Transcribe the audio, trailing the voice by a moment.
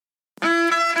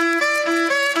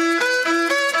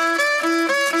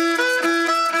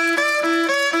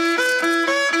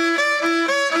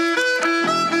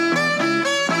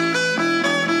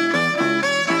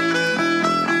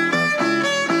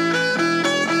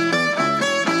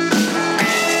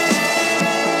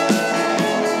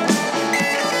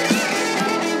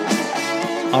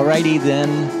Alrighty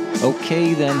then.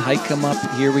 Okay then. Hike 'em up.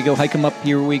 Here we go. Hike 'em up.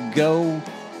 Here we go.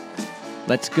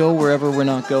 Let's go wherever we're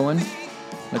not going.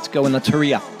 Let's go and let's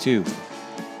hurry up too.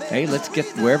 Hey, let's get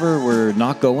wherever we're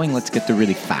not going. Let's get there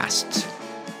really fast.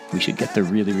 We should get there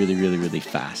really, really, really, really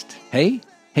fast. Hey?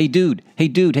 Hey, dude. Hey,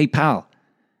 dude. Hey, pal.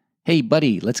 Hey,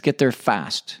 buddy. Let's get there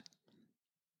fast.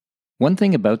 One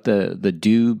thing about the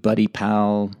dude, buddy,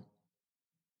 pal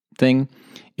thing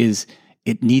is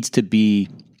it needs to be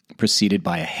preceded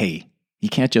by a hey. You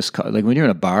can't just call, like when you're in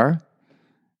a bar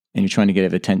and you're trying to get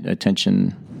the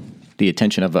attention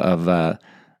of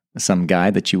some guy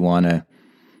that you want to,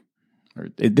 or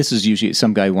this is usually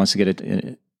some guy who wants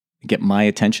to get my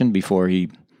attention before he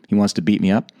wants to beat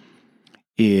me up,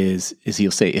 is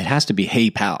he'll say, it has to be, hey,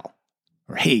 pal,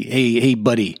 or hey,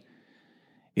 buddy.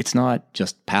 It's not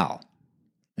just pal.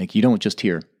 Like you don't just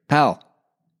hear pal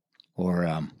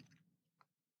or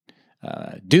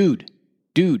dude.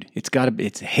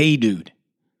 It's hey, dude.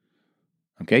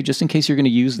 Okay, just in case you're going to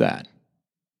use that,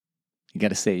 you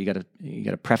got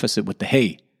to preface it with the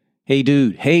hey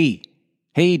dude, hey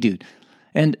dude,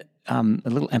 and a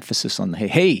little emphasis on the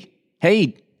hey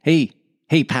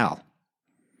pal.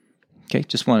 Okay,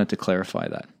 just wanted to clarify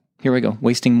that. Here we go,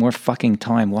 wasting more fucking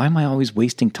time. Why am I always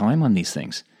wasting time on these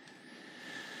things?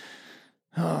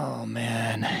 Oh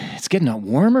man, it's getting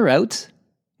warmer out,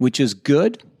 which is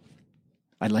good.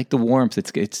 I like the warmth.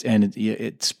 It's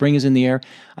spring is in the air.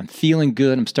 I'm feeling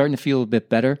good. I'm starting to feel a bit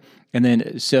better. And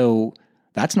then, so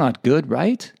that's not good,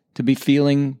 right? To be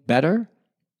feeling better.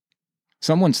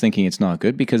 Someone's thinking it's not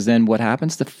good because then what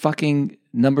happens? The fucking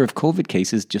number of COVID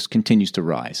cases just continues to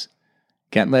rise.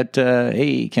 Can't let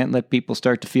people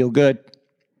start to feel good.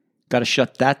 Got to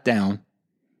shut that down.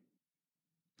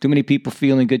 Too many people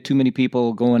feeling good. Too many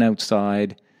people going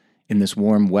outside in this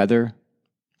warm weather.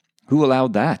 Who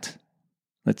allowed that?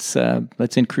 Let's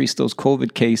increase those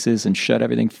COVID cases and shut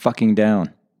everything fucking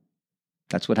down.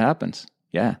 That's what happens.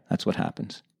 Yeah, that's what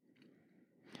happens.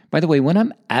 By the way, when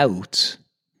I'm out,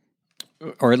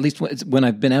 or at least when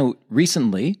I've been out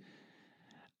recently,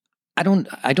 I don't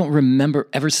remember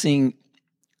ever seeing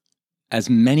as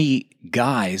many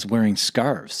guys wearing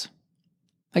scarves.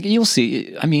 Like you'll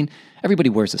see, I mean, everybody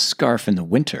wears a scarf in the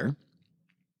winter.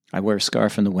 I wear a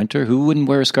scarf in the winter. Who wouldn't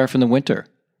wear a scarf in the winter?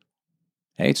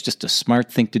 Hey, it's just a smart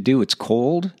thing to do. It's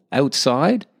cold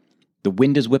outside. The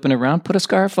wind is whipping around. Put a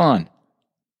scarf on.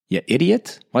 You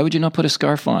idiot. Why would you not put a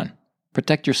scarf on?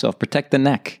 Protect yourself. Protect the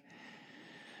neck.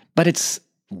 But it's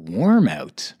warm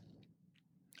out.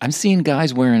 I'm seeing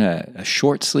guys wearing a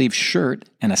short sleeve shirt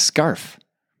and a scarf.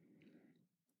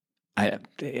 I'm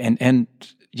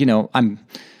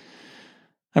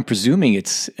presuming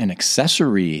it's an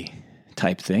accessory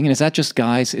type thing. And is that just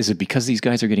guys? Is it because these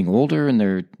guys are getting older and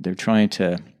they're trying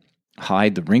to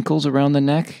hide the wrinkles around the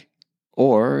neck?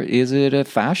 Or is it a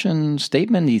fashion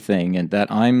statement-y thing and that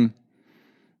I'm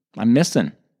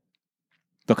missing?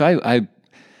 Look, I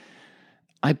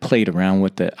played around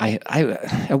with it. I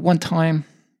at one time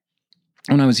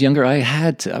when I was younger,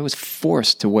 I was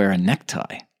forced to wear a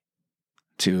necktie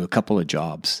to a couple of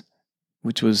jobs,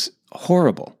 which was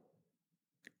horrible.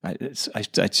 I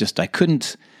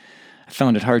couldn't. I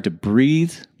found it hard to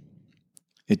breathe.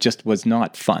 It just was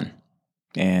not fun.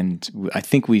 And I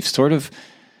think we've sort of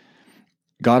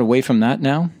got away from that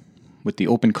now with the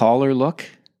open collar look,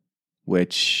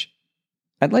 which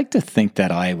I'd like to think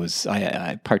that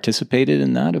I participated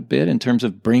in that a bit in terms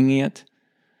of bringing it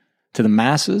to the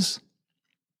masses.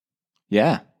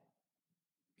 Yeah.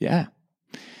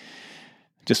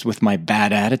 Just with my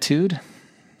bad attitude.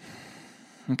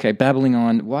 Okay, babbling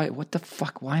on. What the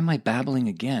fuck? Why am I babbling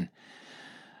again?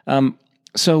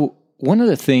 So one of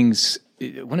the things,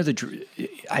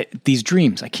 these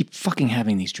dreams, I keep fucking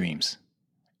having these dreams.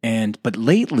 But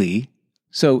lately,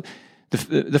 so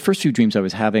the first few dreams I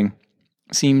was having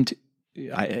seemed,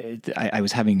 I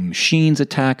was having machines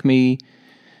attack me.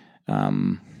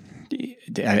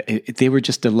 They were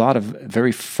just a lot of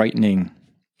very frightening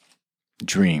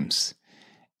dreams.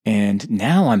 And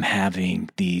now I'm having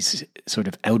these sort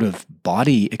of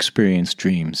out-of-body experience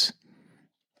dreams,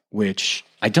 which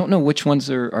I don't know which ones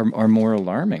are more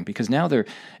alarming because now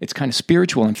it's kind of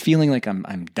spiritual. I'm feeling like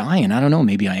I'm dying. I don't know.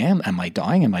 Maybe I am. Am I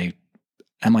dying? Am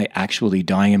I actually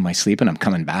dying in my sleep and I'm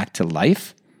coming back to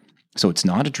life? So it's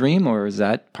not a dream, or is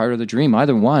that part of the dream?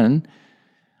 Either one,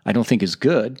 I don't think is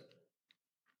good.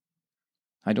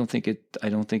 I don't think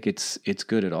it's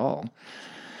good at all.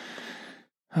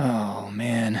 Oh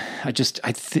man,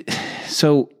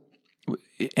 so,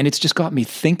 and it's just got me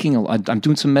thinking a lot. I'm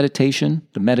doing some meditation.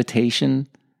 The meditation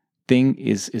thing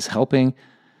is helping.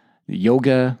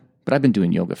 Yoga, but I've been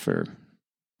doing yoga for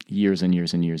years and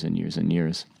years and years and years and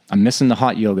years. I'm missing the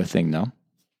hot yoga thing, though.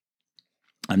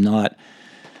 I'm not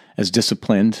as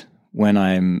disciplined when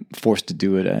I'm forced to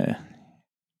do it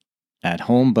at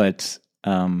home, but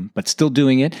still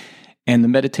doing it. And the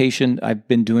meditation I've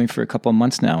been doing for a couple of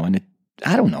months now, and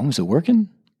I don't know, is it working?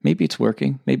 Maybe it's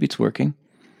working. Maybe it's working.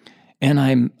 And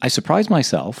I surprise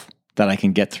myself that I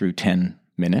can get through 10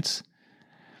 minutes.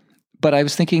 But I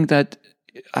was thinking that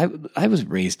I was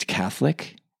raised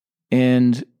Catholic,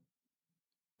 and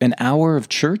an hour of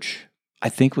church, I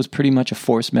think, was pretty much a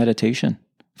form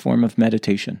of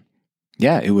meditation.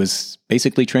 Yeah, it was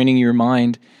basically training your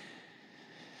mind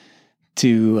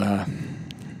to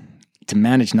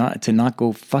manage not to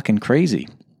go fucking crazy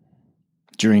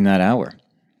during that hour.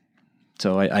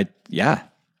 So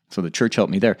so the church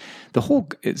helped me there.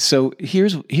 So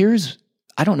here's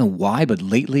I don't know why, but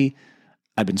lately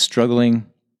I've been struggling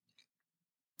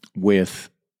with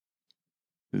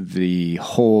the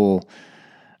whole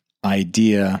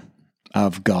idea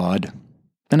of God.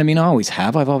 And I mean, I always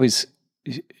have. I've always,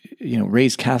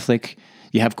 raised Catholic.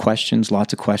 You have questions,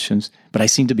 lots of questions, but I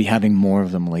seem to be having more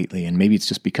of them lately. And maybe it's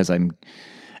just because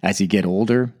as you get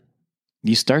older,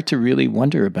 you start to really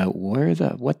wonder about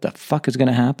what the fuck is going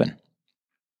to happen.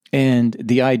 And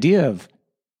the idea of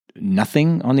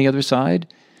nothing on the other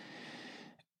side,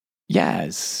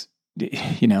 is,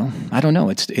 I don't know.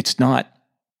 It's not,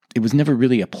 it was never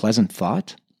really a pleasant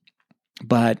thought,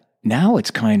 but now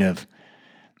it's kind of,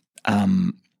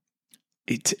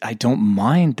 I don't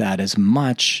mind that as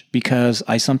much, because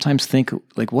I sometimes think,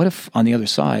 like, what if on the other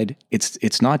side,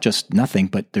 it's not just nothing,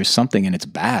 but there's something and it's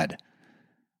bad,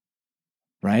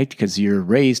 right? Because you're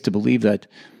raised to believe that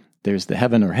there's the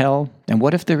heaven or hell. And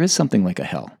what if there is something like a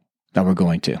hell that we're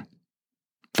going to?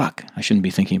 Fuck, I shouldn't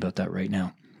be thinking about that right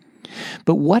now.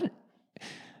 But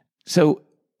so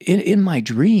in my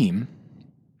dream,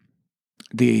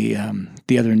 the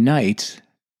other night,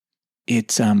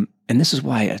 it's, and this is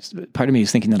why part of me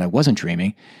is thinking that I wasn't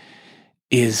dreaming,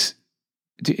 is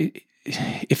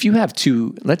if you have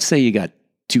let's say you got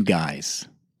two guys,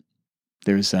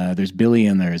 there's Billy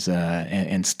and there's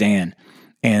and Stan,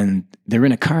 and they're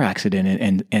in a car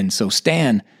accident, and so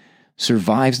Stan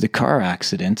survives the car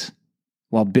accident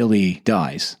while Billy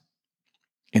dies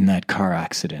in that car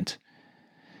accident.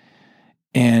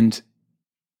 And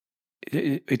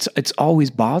it's always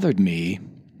bothered me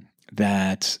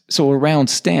that, so around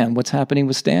Stan, what's happening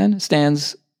with Stan?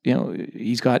 Stan's,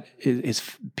 he's got his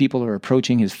people are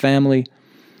approaching his family,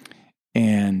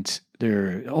 and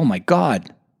they're, oh my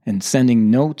God, and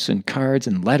sending notes and cards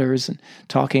and letters and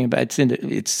talking about it's in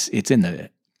the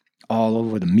all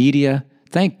over the media.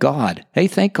 Thank God. Hey,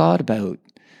 thank God about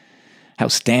how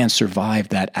Stan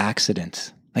survived that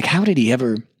accident. Like, how did he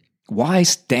ever? Why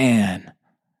Stan?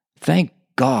 Thank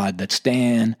God that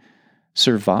Stan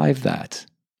survived that.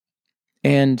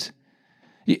 And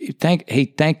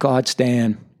thank God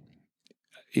Stan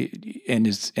and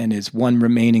his one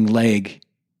remaining leg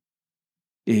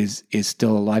is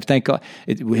still alive. Thank God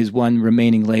his one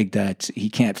remaining leg that he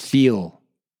can't feel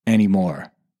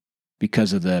anymore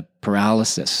because of the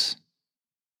paralysis.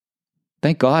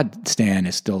 Thank God Stan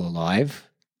is still alive.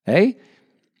 Hey?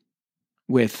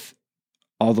 With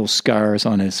all those scars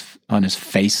on his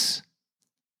face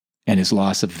and his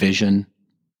loss of vision.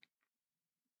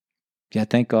 Yeah,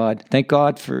 thank God. Thank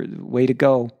God for way to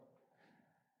go.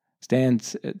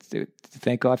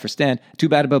 Thank God for Stan. Too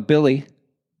bad about Billy.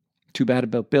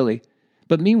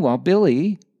 But meanwhile,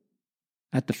 Billy,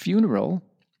 at the funeral,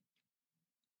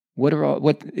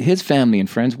 what his family and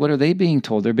friends, what are they being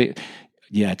told?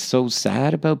 It's so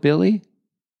sad about Billy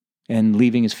and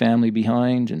leaving his family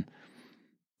behind.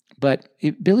 But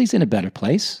Billy's in a better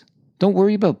place. Don't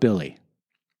worry about Billy.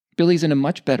 Billy's in a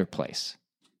much better place.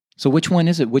 So which one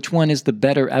is it? Which one is the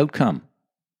better outcome?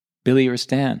 Billy or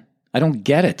Stan? I don't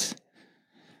get it.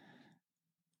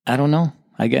 I don't know.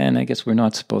 Again, I guess we're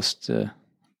not supposed to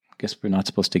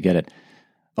get it.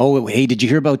 Oh, hey, did you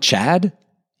hear about Chad?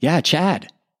 Yeah, Chad.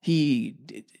 I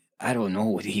don't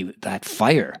know, that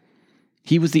fire.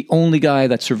 He was the only guy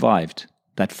that survived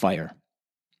that fire.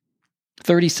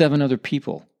 37 other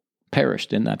people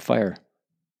perished in that fire.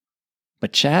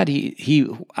 But Chad, he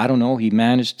I don't know, he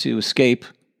managed to escape.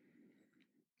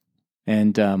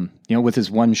 And, with his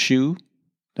one shoe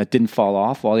that didn't fall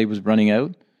off while he was running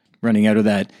out of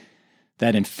that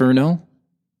inferno.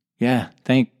 Yeah,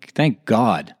 thank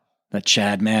God that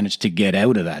Chad managed to get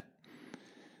out of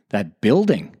that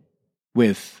building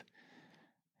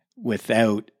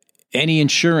without any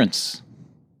insurance.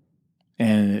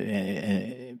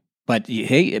 But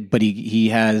he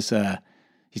has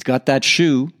he's got that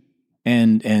shoe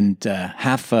and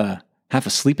half a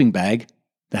sleeping bag,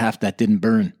 the half that didn't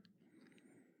burn.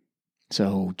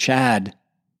 So Chad,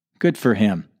 good for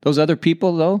him. Those other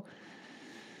people, though,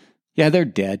 yeah, they're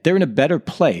dead. They're in a better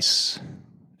place.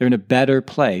 And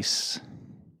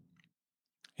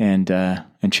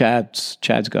Chad's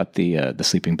got the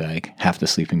sleeping bag, half the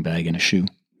sleeping bag in a shoe.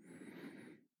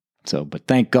 So, but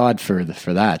thank God for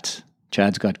that.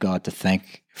 Chad's got God to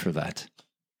thank for that.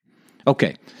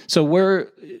 Okay, so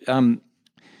where am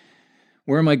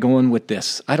I going with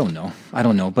this? I don't know.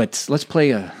 But let's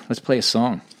play a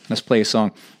song.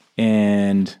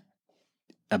 And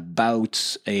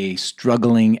about a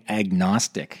struggling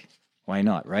agnostic. Why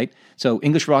not, right? So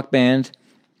English rock band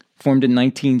formed in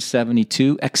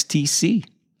 1972, XTC.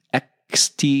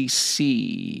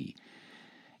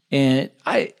 And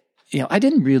I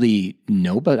didn't really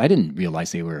know, but I didn't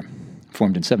realize they were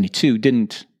formed in 72.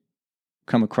 Didn't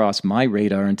come across my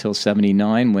radar until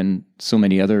 79 when so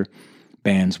many other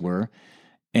bands were.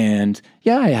 And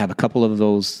yeah, I have a couple of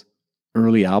those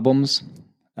early albums.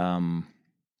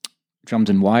 Drums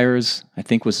and Wires, I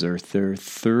think, was their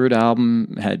third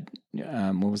album. Had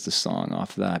what was the song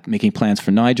off that? Making Plans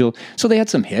for Nigel. So they had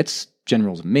some hits,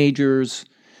 Generals and Majors.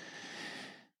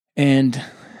 And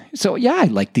so, yeah, I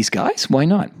like these guys. Why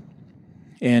not?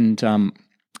 And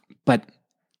but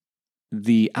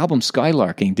the album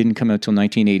Skylarking didn't come out till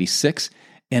 1986,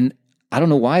 and I don't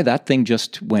know why that thing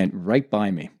just went right by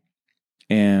me.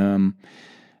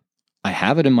 I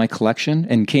have it in my collection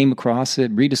and came across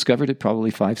it, rediscovered it probably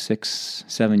 5, 6,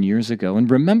 7 years ago, and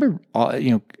remember,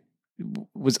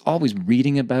 was always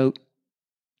reading about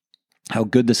how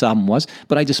good this album was,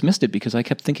 but I dismissed it because I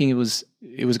kept thinking it was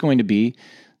going to be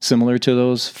similar to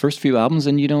those first few albums,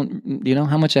 and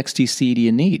how much XTC do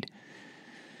you need?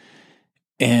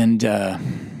 And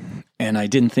I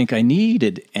didn't think I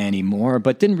needed any more,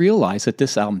 but didn't realize that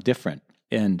this album different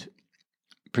and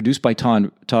produced by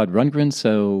Todd Rundgren.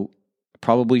 So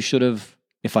probably should have,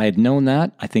 if I had known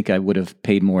that, I think I would have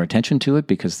paid more attention to it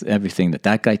because everything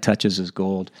that guy touches is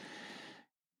gold.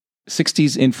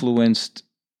 60s influenced.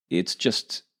 It's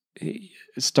just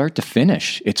start to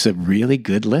finish. It's a really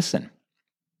good listen.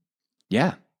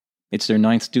 Yeah, it's their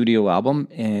 9th studio album,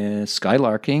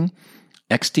 Skylarking,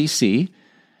 XTC.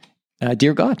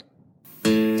 Dear God.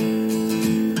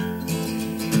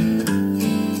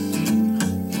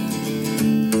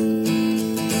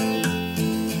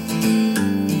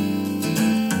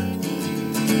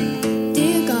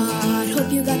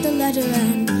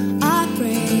 And I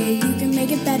pray you can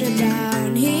make it better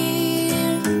down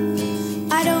here.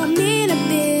 I don't need a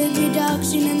big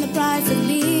reduction in the price of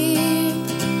beer,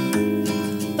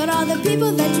 but all the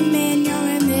people that you made in your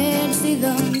image, see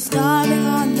them starving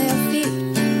on their feet,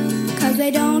 'cause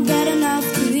they don't get enough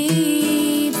to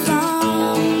eat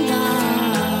from God.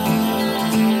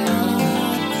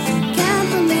 Can't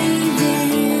believe in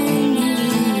you.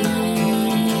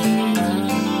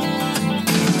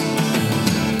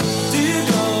 Dear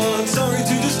God, sorry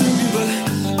to disturb you, but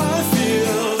I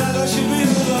feel that I should be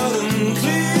loud and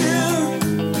clear.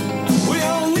 We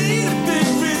all need a big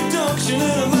reduction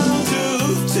in amount of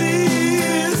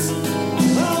tears.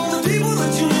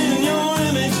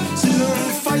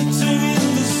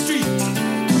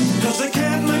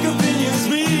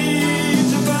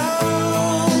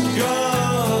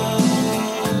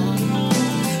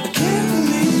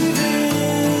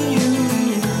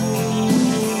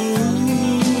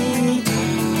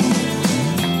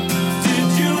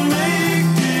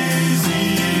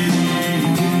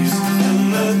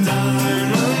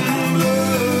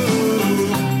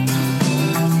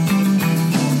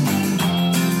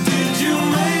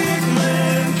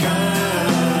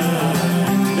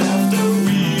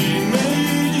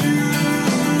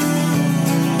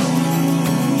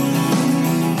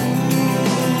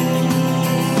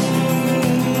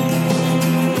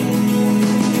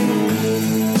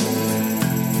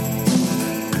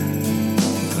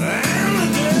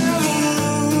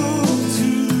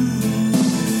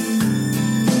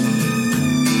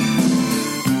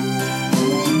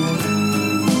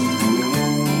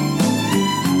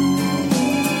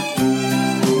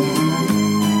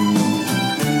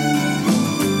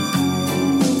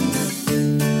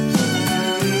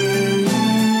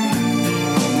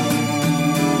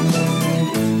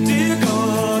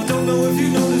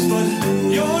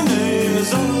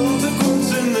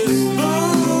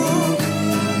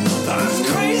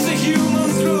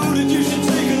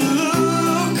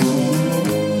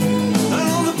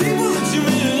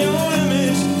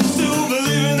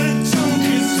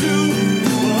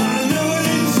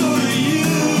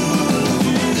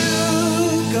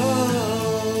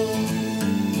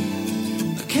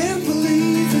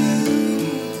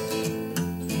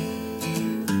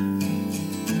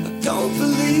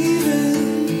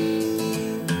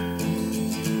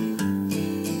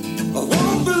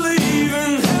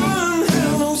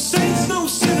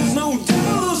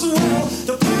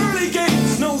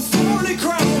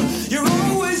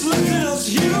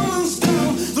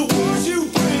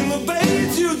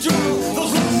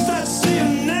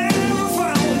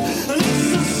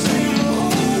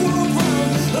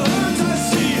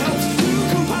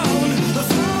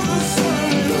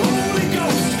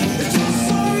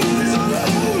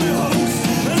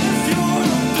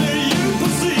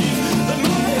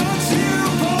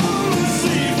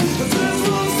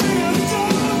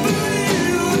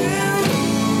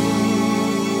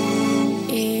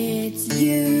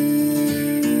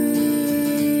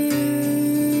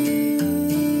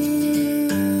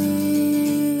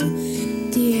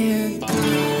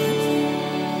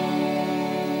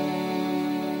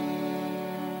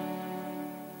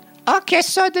 Okay,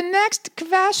 so the next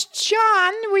question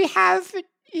we have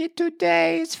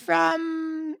today is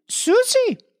from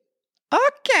Susie.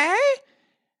 Okay.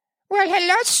 Well,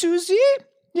 hello, Susie.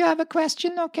 You have a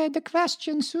question? Okay, the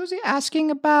question, Susie,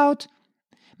 asking about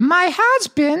my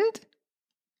husband.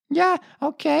 Yeah,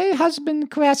 okay,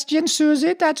 husband question,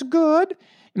 Susie, that's good.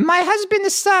 My husband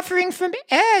is suffering from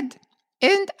ED,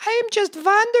 and I'm just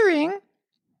wondering.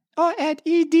 Oh,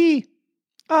 ED.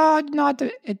 Oh, not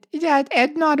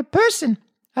Ed, not a person.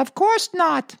 Of course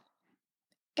not.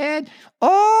 Ed.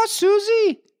 Oh,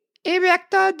 Susie,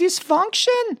 erectile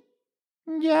dysfunction.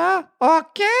 Yeah.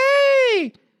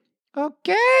 Okay.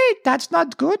 Okay. That's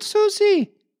not good,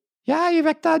 Susie. Yeah,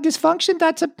 erectile dysfunction.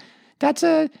 That's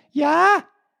a. Yeah.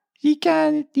 He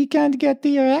can't get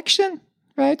the erection,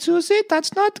 right, Susie?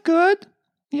 That's not good.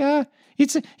 Yeah.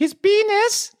 It's his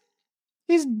penis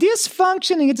is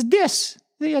dysfunctioning. It's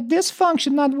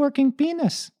dysfunction, not working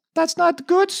penis. That's not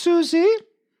good, Susie.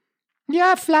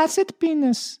 Yeah, flaccid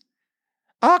penis.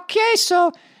 Okay,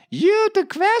 so the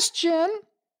question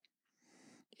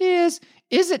is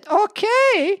it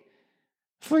okay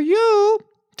for you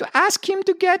to ask him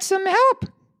to get some help?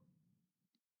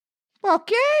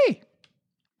 Okay.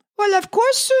 Well, of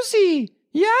course, Susie.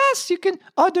 Yes, you can.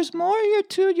 Oh, there's more here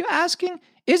too. You're asking,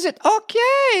 is it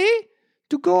okay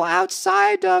to go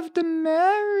outside of the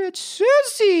marriage?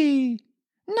 Susie!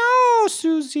 No,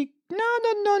 Susie.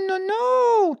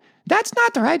 No. That's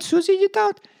not right, Susie. You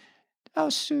don't. Oh,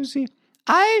 Susie.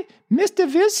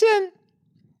 Mr. Wilson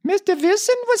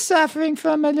was suffering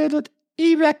from a little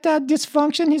erectile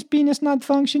dysfunction, his penis not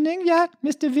functioning. Yeah,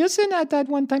 Mr. Wilson had that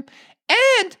one time.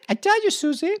 And I tell you,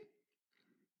 Susie,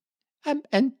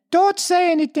 and don't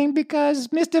say anything because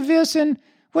Mr. Wilson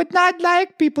would not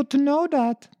like people to know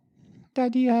that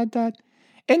he had that.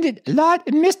 And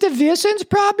Mr. Wilson's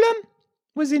problem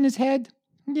was in his head.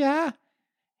 Yeah.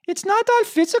 It's not all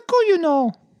physical, you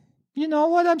know. You know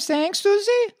what I'm saying,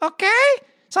 Susie? Okay?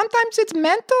 Sometimes it's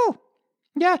mental.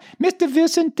 Yeah, Mr.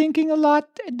 Wilson thinking a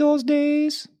lot those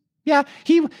days. Yeah,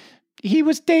 he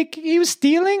was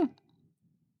stealing.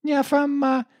 Yeah,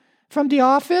 from the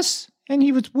office, and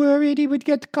he was worried he would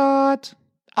get caught.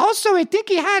 Also, I think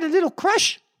he had a little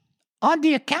crush on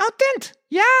the accountant.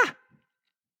 Yeah,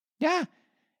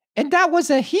 and that was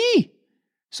a he.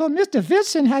 So Mr.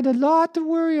 Wilson had a lot to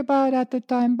worry about at the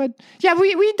time. But yeah,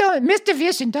 we don't. Mr.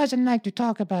 Wilson doesn't like to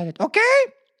talk about it.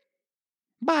 Okay,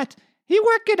 but he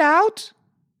worked it out.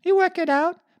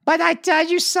 But I tell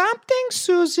you something,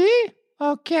 Susie.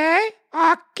 Okay.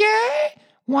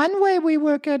 One way we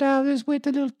work it out is with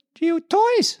a little few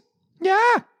toys.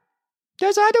 Yeah.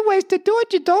 There's other ways to do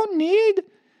it. You don't need.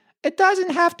 It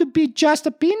doesn't have to be just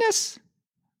a penis.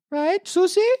 Right,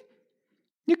 Susie?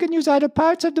 You can use other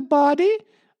parts of the body.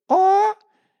 Or,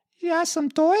 yeah, some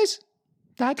toys.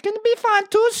 That can be fun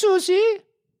too, Susie.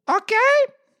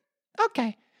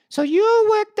 Okay. So you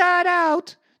work that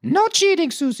out. No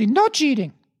cheating, Susie. No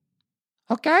cheating.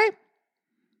 Okay?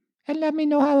 And let me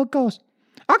know how it goes.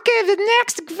 Okay, the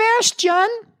next question.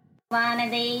 One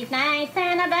of these nights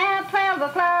and about 12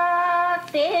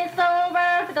 o'clock, this old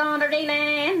world's gonna reel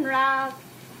and rock.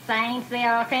 Saints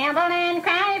will tremble and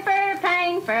cry for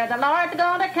pain, for the Lord's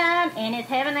gonna come in his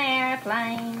heaven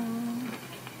airplane.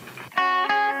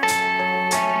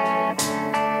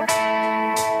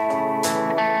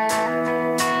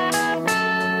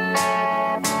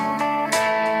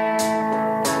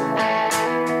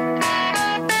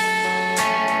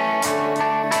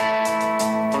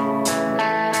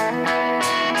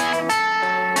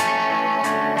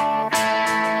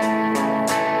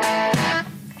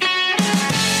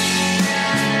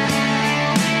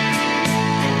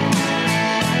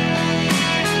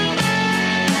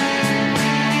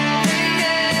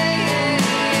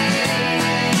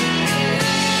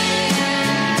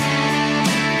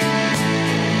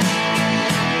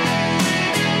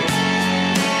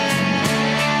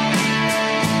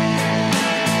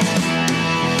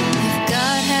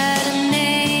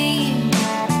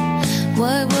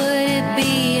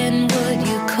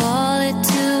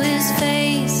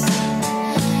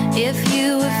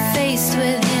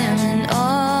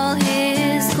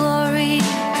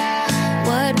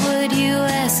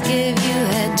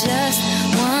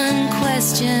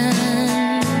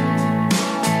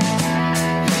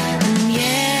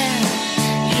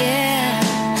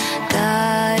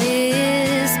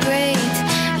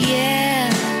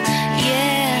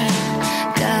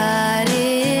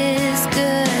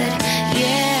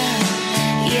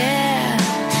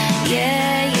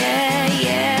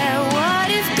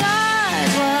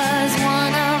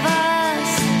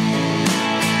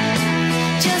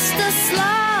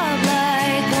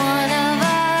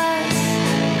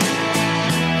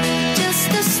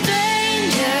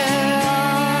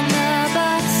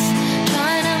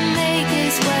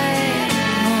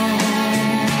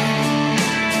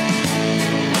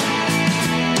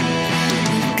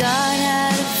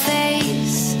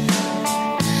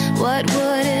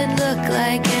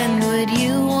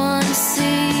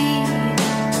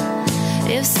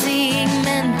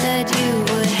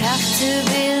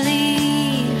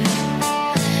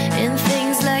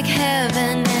 like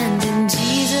heaven and in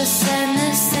Jesus and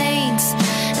the saints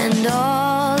and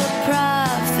all the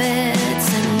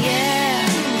prophets. And yeah,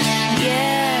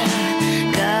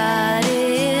 God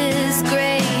is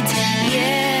great.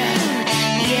 Yeah,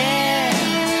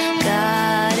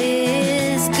 God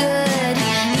is good.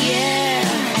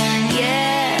 Yeah.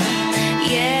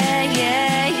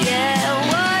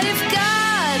 What if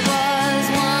God was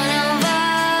one of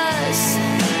us?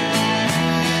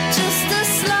 Just a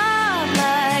slob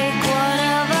like one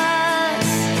of us.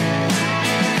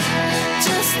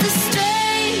 Just a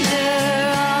stranger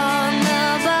on the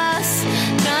bus,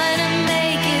 trying to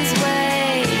make his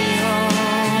way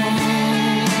home.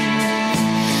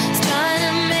 He's trying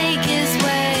to make his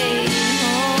way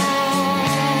home.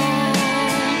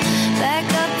 Back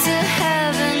up to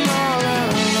heaven all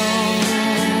alone.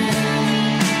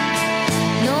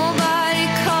 Nobody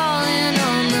calling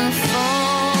on the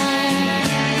phone,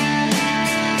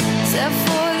 except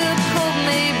for the Pope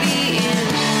maybe in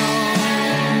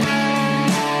Rome.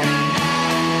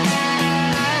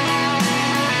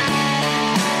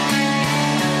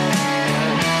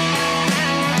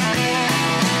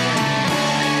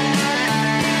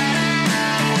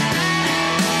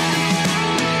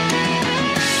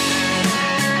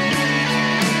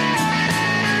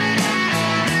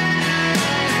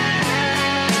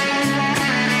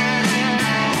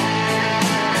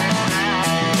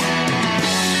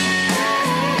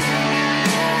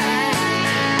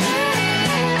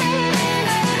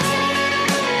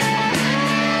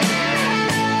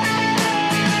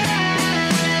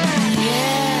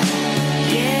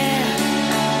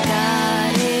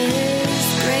 God is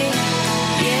great.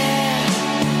 Yeah,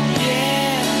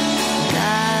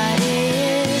 God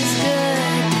is good.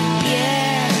 Yeah.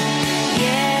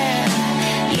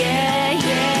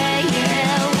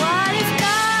 What if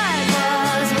God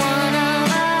was one of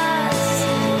us?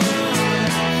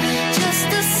 Just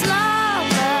a slob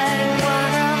like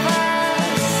one of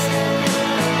us.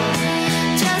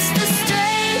 Just a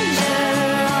stranger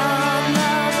on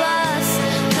the bus,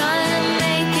 trying to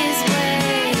make his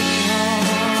way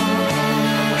home.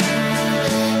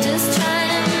 Just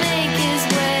trying to make his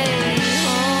way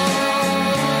home.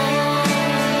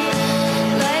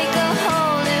 Like a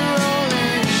holy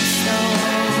rolling stone.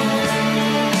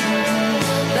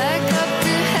 Back up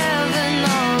to heaven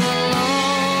all alone.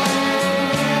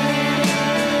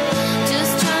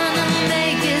 Just trying to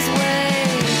make his way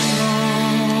home.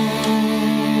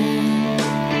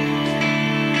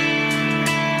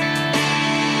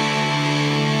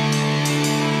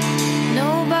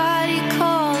 Nobody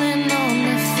calling on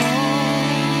the phone,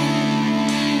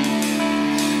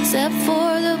 except for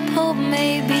the Pope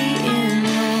maybe in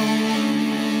Rome.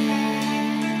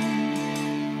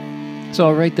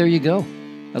 So, right there you go.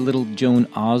 A little Joan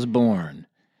Osborne.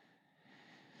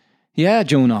 Yeah,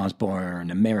 Joan Osborne,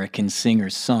 American singer,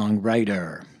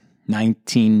 songwriter.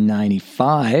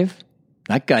 1995.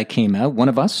 That guy came out. One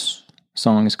of Us.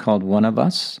 Song is called One of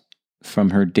Us from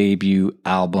her debut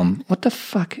album. What the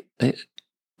fuck? A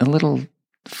little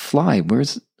fly.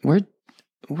 Where'd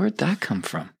that come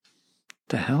from?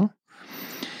 The hell?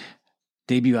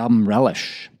 Debut album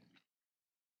Relish.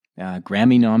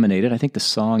 Grammy nominated. I think the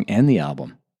song and the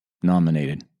album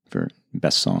nominated for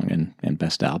best song and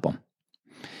best album.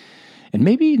 And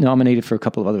maybe nominated for a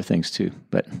couple of other things too,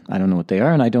 but I don't know what they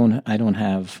are, and I don't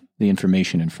have the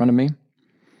information in front of me.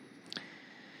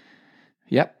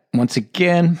 Yep, once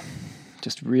again,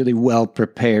 just really well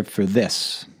prepared for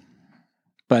this.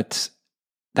 But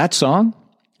that song,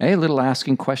 a little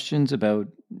asking questions about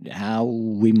how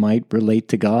we might relate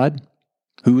to God.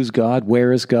 Who is God?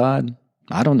 Where is God?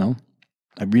 I don't know.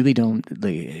 I really don't.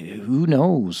 Who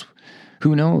knows?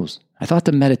 Who knows? I thought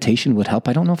the meditation would help.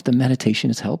 I don't know if the meditation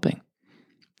is helping.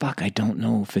 Fuck, I don't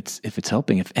know if it's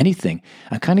helping. If anything,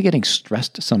 I'm kind of getting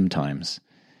stressed sometimes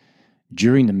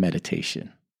during the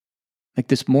meditation. Like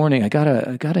this morning, I got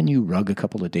a new rug a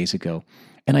couple of days ago,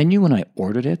 and I knew when I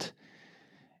ordered it,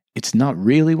 it's not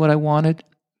really what I wanted,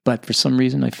 but for some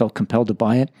reason I felt compelled to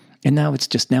buy it. And now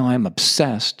now I'm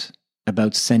obsessed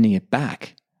about sending it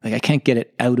back. Like I can't get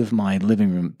it out of my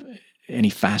living room any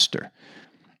faster.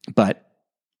 But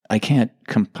I can't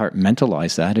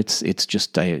compartmentalize that. It's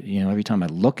just, every time I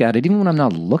look at it, even when I'm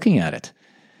not looking at it,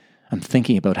 I'm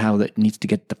thinking about how that needs to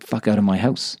get the fuck out of my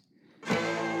house.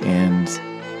 And,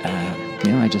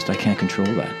 I can't control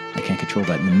that. I can't control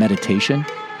that. And the meditation,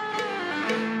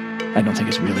 I don't think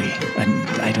it's really,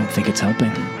 I don't think it's helping.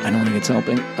 I don't think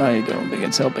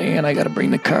it's helping. And I got to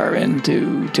bring the car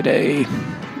into today.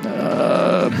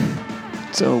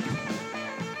 So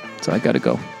I got to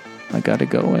go.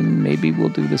 And maybe we'll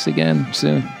do this again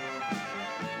soon.